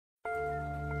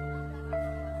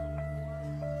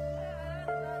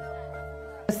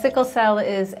Sickle cell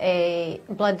is a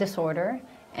blood disorder,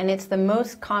 and it's the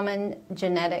most common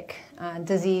genetic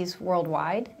disease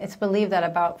worldwide. It's believed that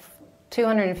about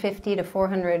 250 to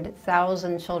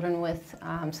 400,000 children with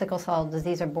sickle cell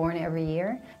disease are born every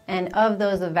year, and of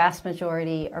those, the vast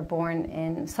majority are born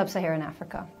in sub-Saharan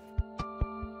Africa.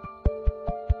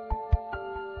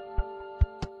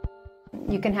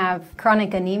 You can have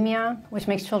chronic anemia, which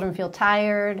makes children feel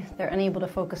tired, they're unable to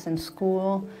focus in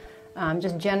school,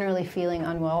 just generally feeling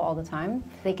unwell all the time.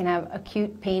 They can have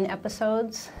acute pain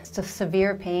episodes, just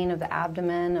severe pain of the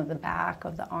abdomen, of the back,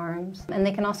 of the arms. And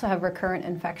they can also have recurrent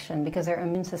infection because their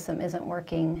immune system isn't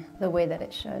working the way that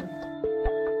it should.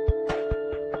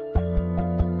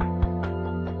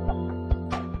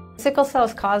 Sickle cell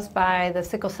is caused by the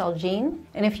sickle cell gene,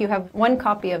 and if you have one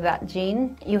copy of that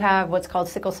gene, you have what's called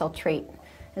sickle cell trait.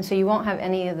 And so you won't have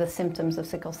any of the symptoms of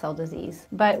sickle cell disease.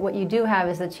 But what you do have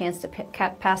is the chance to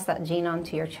pass that gene on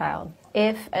to your child.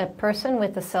 If a person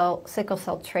with the sickle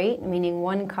cell trait, meaning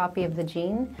one copy of the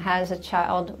gene, has a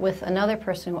child with another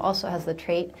person who also has the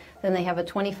trait, then they have a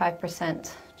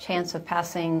 25% chance of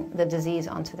passing the disease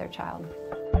onto their child.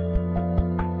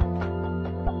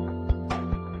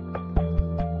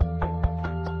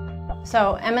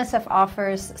 So MSF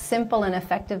offers simple and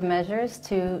effective measures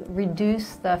to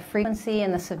reduce the frequency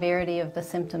and the severity of the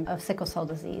symptom of sickle cell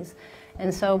disease.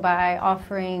 And so by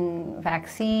offering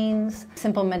vaccines,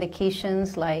 simple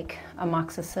medications like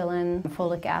amoxicillin,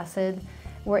 folic acid,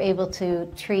 we're able to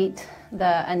treat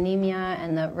the anemia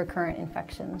and the recurrent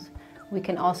infections. We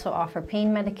can also offer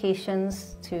pain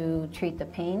medications to treat the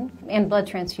pain and blood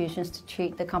transfusions to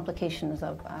treat the complications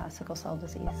of sickle cell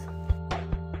disease.